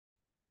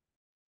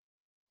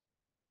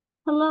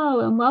Hello,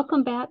 and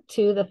welcome back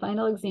to the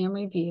final exam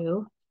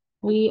review.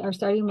 We are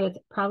starting with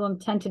problem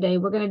 10 today.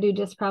 We're going to do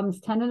just problems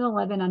 10 and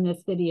 11 on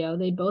this video.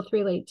 They both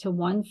relate to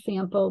one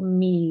sample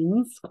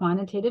means,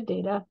 quantitative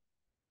data.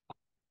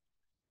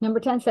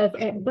 Number 10 says,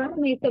 at Burton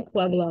Mesa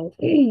Pueblo,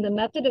 the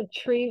method of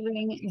tree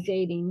ring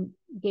dating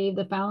gave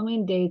the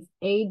following dates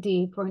AD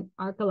for an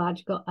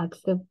archaeological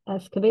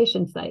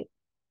excavation site.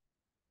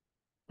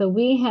 So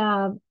we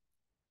have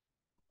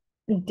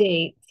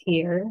dates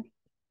here.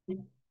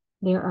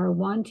 There are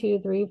 1,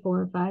 2, 3,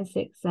 4, 5,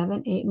 6,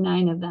 7, 8,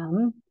 9 of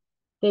them.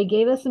 They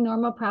gave us a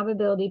normal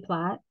probability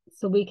plot,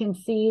 so we can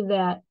see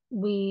that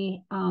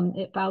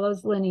it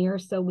follows linear,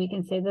 so we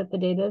can say that the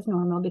data is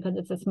normal because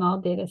it's a small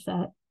data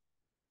set.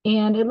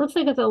 And it looks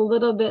like it's a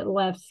little bit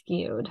left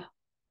skewed.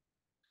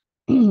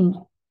 It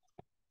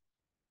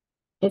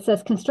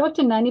says construct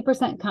a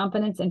 90%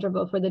 confidence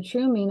interval for the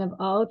true mean of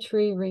all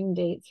tree ring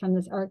dates from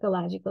this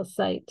archaeological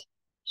site.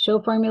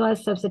 Show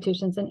formulas,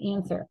 substitutions, and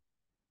answer.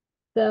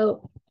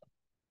 So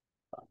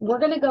we're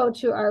going to go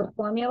to our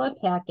formula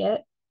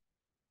packet,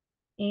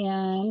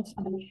 and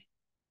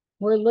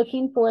we're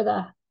looking for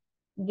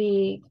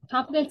the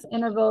confidence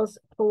intervals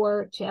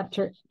for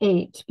chapter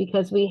 8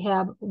 because we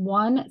have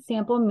one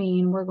sample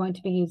mean. We're going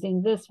to be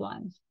using this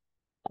one.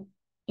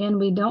 And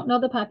we don't know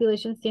the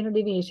population standard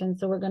deviation,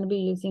 so we're going to be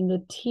using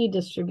the t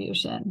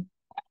distribution.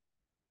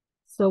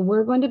 So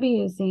we're going to be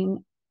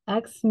using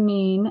x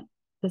mean,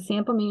 the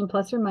sample mean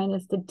plus or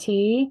minus the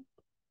t,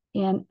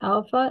 and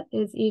alpha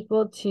is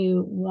equal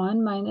to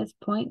 1 minus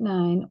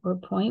 0.9 or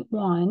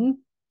 0.1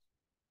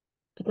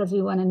 because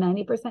we want a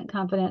 90%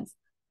 confidence.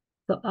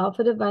 So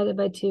alpha divided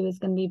by 2 is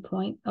going to be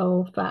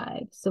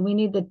 0.05. So we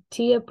need the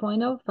t of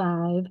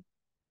 0.05.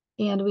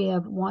 And we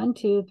have 1,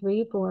 2,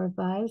 3, 4,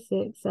 5,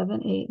 6,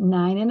 7, 8,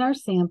 9 in our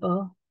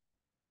sample.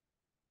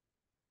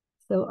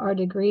 So our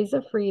degrees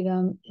of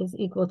freedom is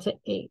equal to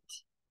 8.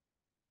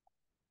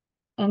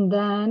 And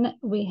then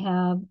we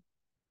have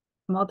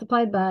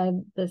multiplied by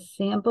the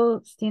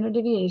sample standard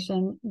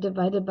deviation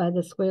divided by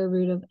the square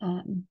root of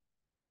n.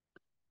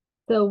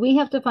 So we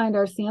have to find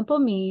our sample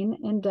mean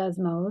in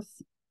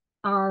Desmos,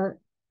 our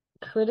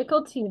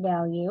critical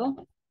t-value,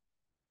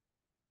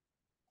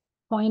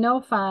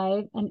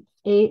 0.05, and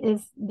 8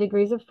 is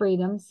degrees of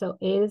freedom. So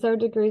 8 is our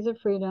degrees of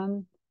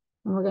freedom,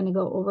 and we're going to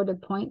go over to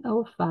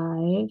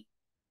 0.05.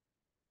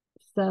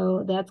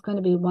 So that's going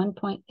to be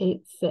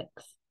 1.86.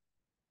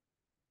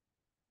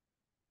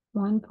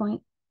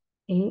 1.86.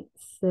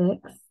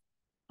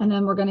 And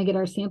then we're going to get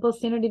our sample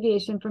standard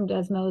deviation from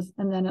Desmos,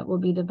 and then it will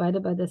be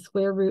divided by the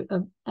square root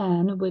of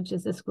n, which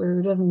is the square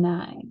root of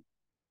 9.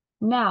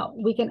 Now,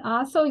 we can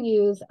also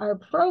use our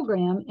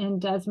program in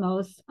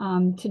Desmos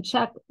to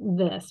check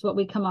this, what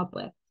we come up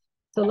with.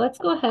 So let's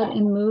go ahead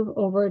and move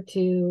over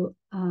to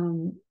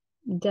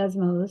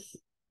Desmos,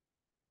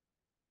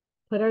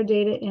 put our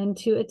data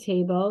into a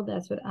table.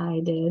 That's what I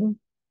did.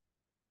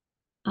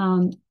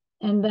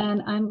 And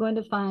then I'm going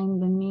to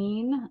find the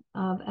mean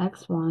of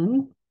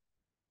x1.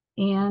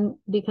 And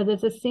because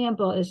it's a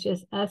sample, it's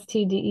just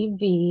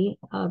STDEV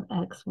of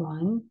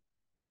x1.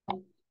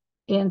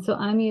 And so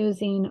I'm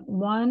using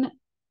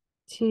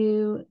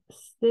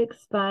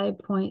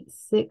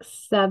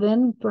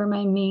 1265.67 for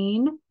my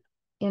mean,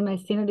 and my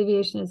standard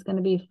deviation is going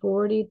to be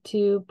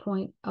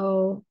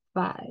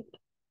 42.05.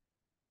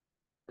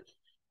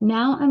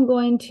 Now I'm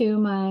going to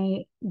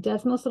my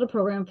Desmos little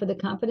program for the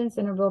confidence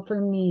interval for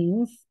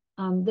means.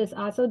 This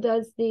also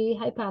does the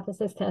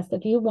hypothesis test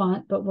if you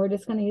want, but we're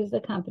just going to use the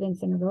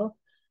confidence interval.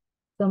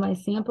 So my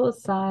sample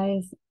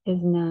size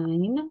is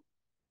 9.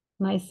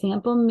 My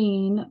sample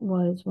mean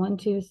was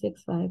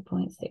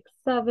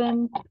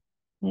 1265.67.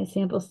 My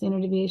sample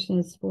standard deviation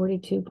is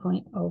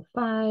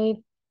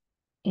 42.05.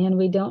 And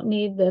we don't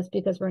need this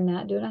because we're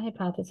not doing a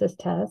hypothesis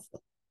test.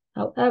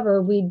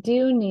 However, we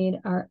do need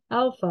our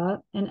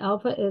alpha, and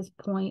alpha is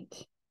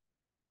 0.10.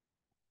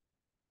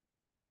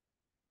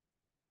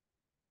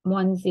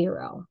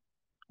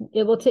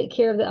 It will take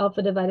care of the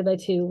alpha divided by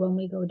 2 when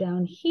we go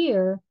down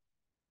here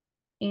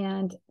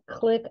and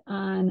click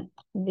on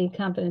the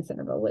confidence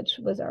interval, which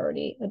was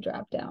already a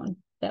drop down.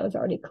 That was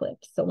already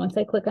clicked. So once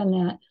I click on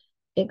that,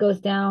 it goes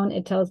down.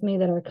 It tells me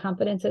that our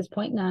confidence is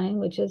 0.9,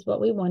 which is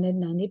what we wanted,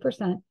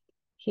 90%.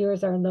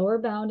 Here's our lower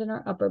bound and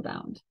our upper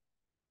bound.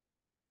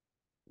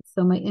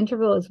 So my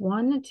interval is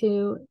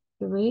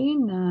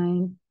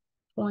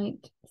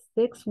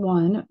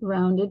 1239.61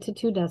 rounded to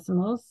 2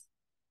 decimals.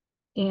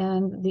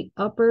 And the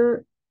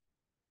upper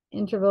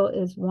interval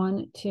is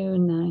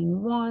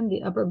 1291.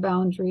 The upper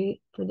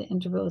boundary for the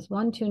interval is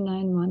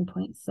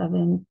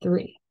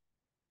 1291.73.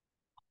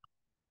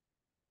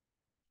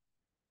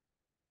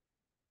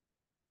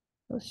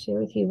 I'll share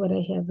with you what I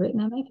have written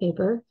on my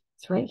paper.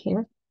 It's right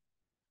here.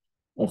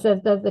 It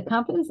says, does the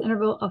confidence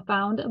interval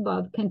found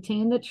above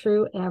contain the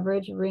true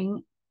average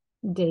ring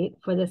date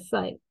for the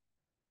site?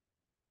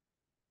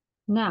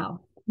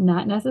 Now,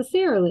 not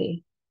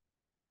necessarily.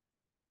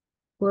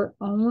 We're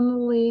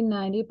only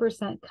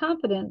 90%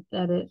 confident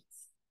that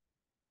it's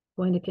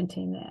going to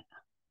contain that.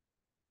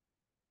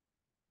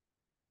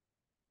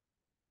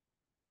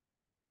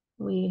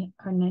 We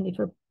are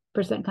 94%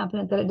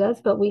 confident that it does,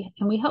 but we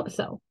hope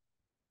so.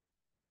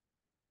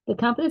 The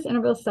confidence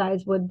interval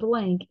size would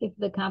blank if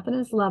the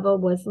confidence level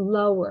was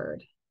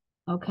lowered.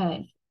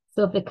 Okay,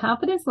 so if the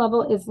confidence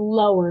level is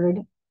lowered,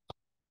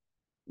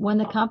 when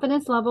the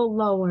confidence level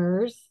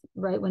lowers,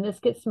 right, when this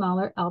gets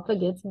smaller, alpha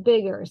gets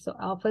bigger. So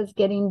alpha is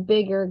getting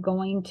bigger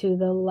going to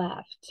the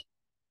left.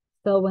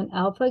 So when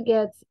alpha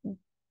gets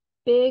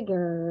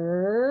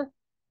bigger,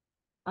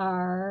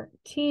 our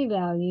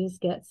t-values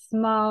get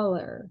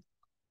smaller.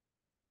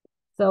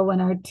 So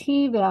when our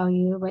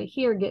t-value right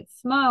here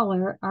gets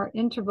smaller, our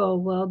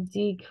interval will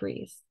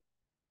decrease.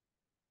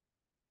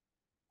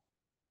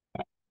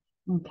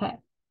 Okay.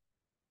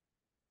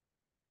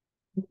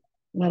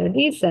 Letter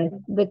D says,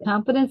 the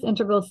confidence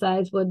interval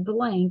size would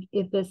blank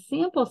if the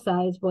sample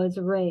size was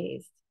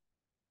raised.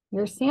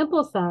 Your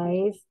sample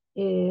size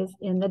is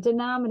in the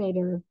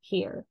denominator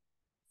here.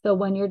 So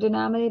when your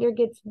denominator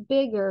gets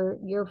bigger,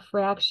 your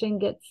fraction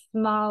gets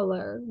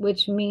smaller,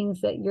 which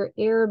means that your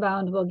error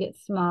bound will get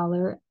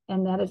smaller,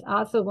 and that is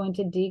also going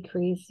to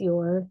decrease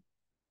your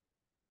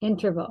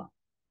interval.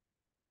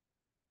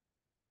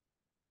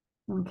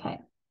 Okay.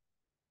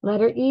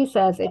 Letter E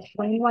says,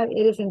 explain why it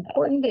is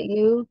important that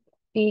you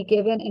be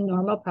given a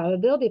normal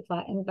probability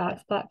plot and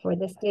box plot for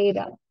this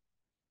data.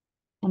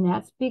 And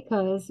that's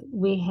because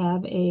we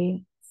have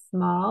a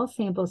small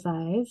sample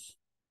size.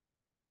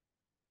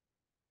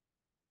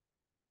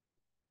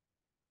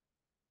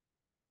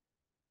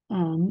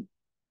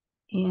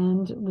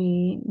 And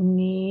we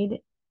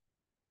need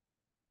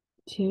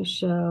to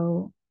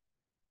show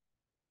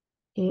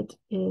it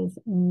is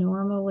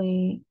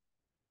normally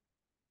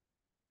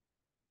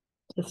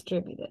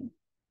distributed.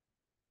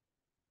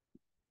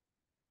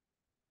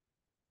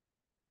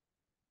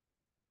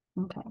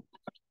 Okay.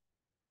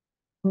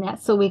 And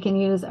that's so we can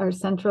use our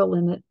central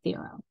limit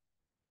theorem.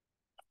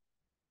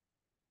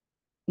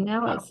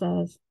 Now it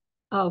says,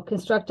 oh,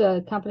 construct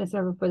a confidence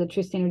interval for the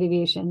true standard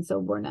deviation. So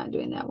we're not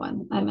doing that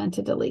one. I meant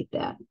to delete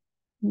that.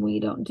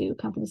 We don't do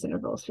confidence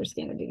intervals for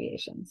standard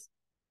deviations.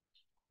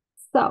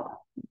 So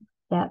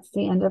that's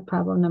the end of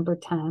problem number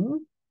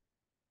 10.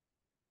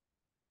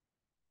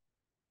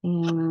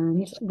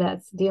 And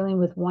that's dealing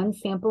with one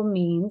sample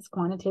means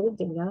quantitative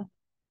data.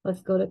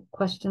 Let's go to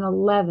question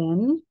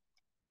 11.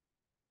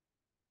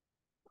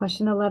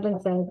 Question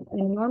 11 says,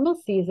 in normal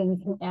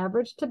seasons, the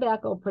average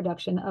tobacco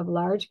production of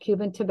large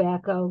Cuban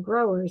tobacco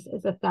growers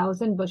is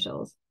 1,000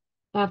 bushels.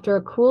 After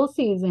a cool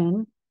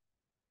season,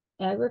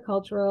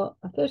 agricultural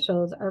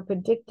officials are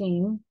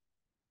predicting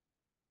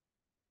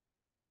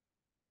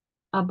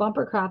a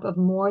bumper crop of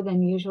more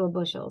than usual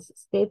bushels.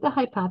 State the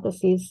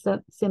hypotheses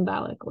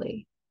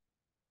symbolically.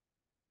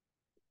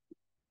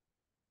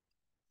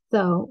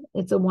 So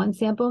it's a one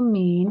sample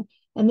mean.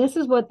 And this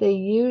is what they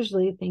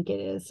usually think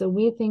it is. So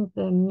we think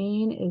the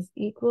mean is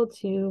equal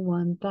to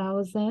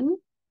 1,000,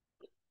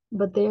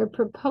 but they're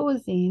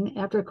proposing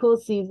after a cool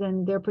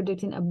season, they're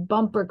predicting a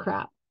bumper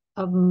crop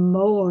of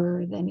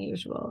more than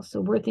usual.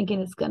 So we're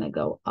thinking it's going to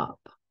go up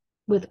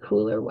with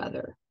cooler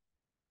weather.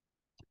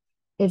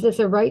 Is this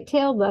a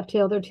right-tailed,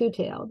 left-tailed, or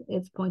two-tailed?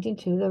 It's pointing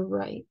to the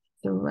right,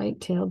 the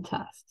right-tailed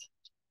test.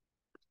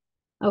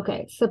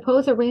 Okay,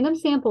 suppose a random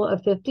sample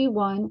of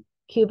 51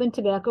 Cuban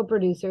tobacco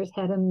producers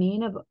had a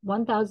mean of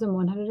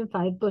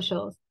 1,105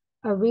 bushels.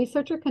 A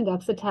researcher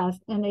conducts a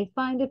test and they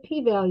find a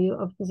p-value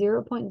of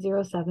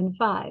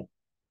 0.075.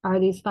 Are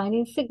these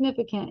findings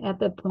significant at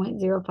the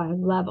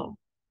 0.05 level?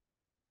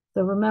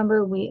 So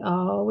remember, we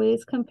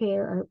always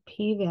compare our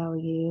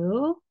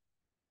p-value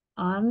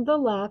on the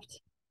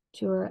left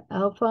to our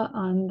alpha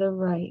on the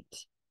right.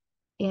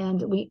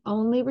 And we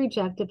only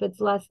reject if it's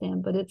less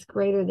than, but it's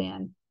greater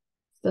than.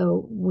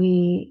 So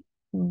we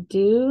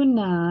do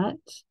not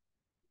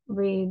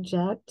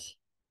reject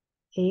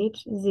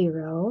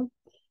H0,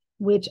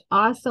 which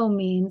also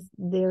means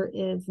there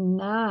is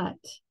not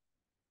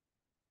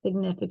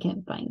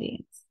significant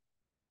findings.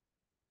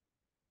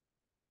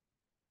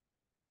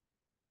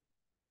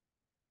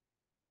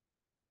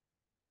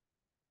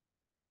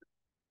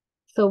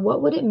 So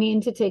what would it mean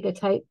to make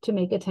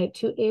a type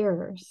 2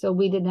 error? So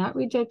we did not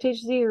reject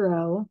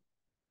H0,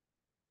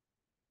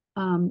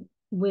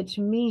 which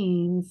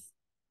means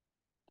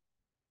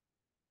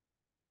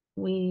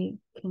we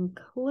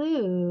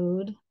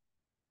conclude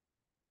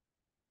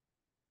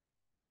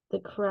the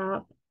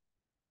crop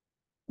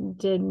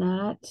did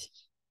not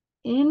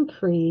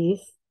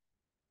increase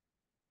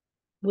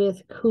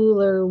with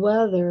cooler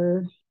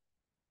weather,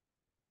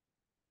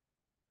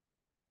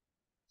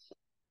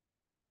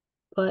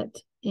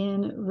 but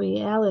in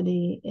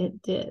reality,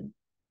 it did.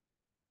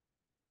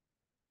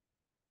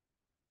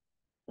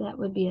 That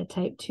would be a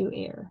type 2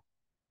 error.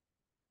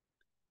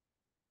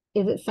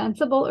 Is it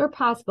sensible or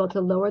possible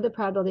to lower the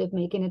probability of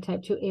making a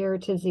type 2 error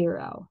to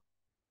 0?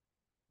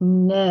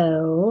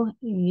 No,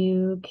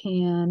 you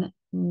can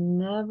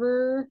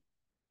never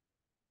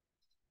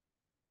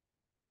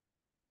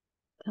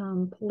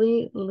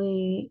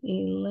completely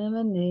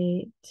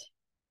eliminate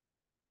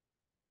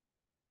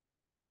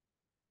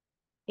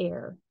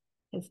error.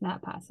 It's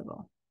not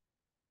possible.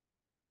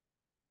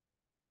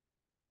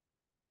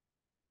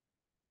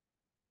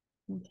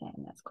 Okay,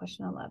 and that's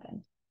question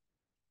 11.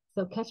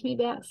 So catch me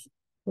back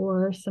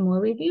for some more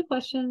review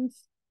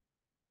questions.